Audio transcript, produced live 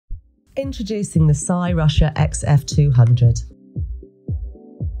Introducing the Cyrusher XF200.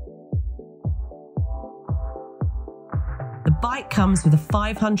 The bike comes with a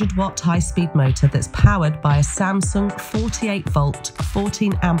 500-watt high-speed motor that's powered by a Samsung 48-volt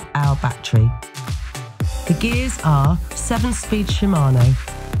 14-amp-hour battery. The gears are 7-speed Shimano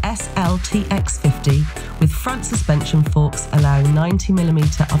SLTX50 with front suspension forks allowing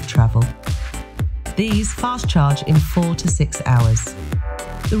 90mm of travel. These fast charge in 4 to 6 hours.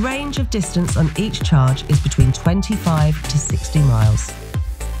 The range of distance on each charge is between 25 to 60 miles.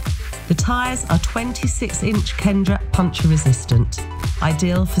 The tyres are 26-inch Kenda puncture-resistant,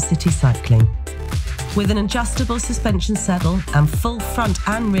 ideal for city cycling. With an adjustable suspension saddle and full front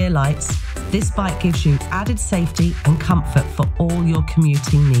and rear lights, this bike gives you added safety and comfort for all your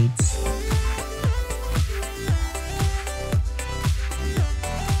commuting needs.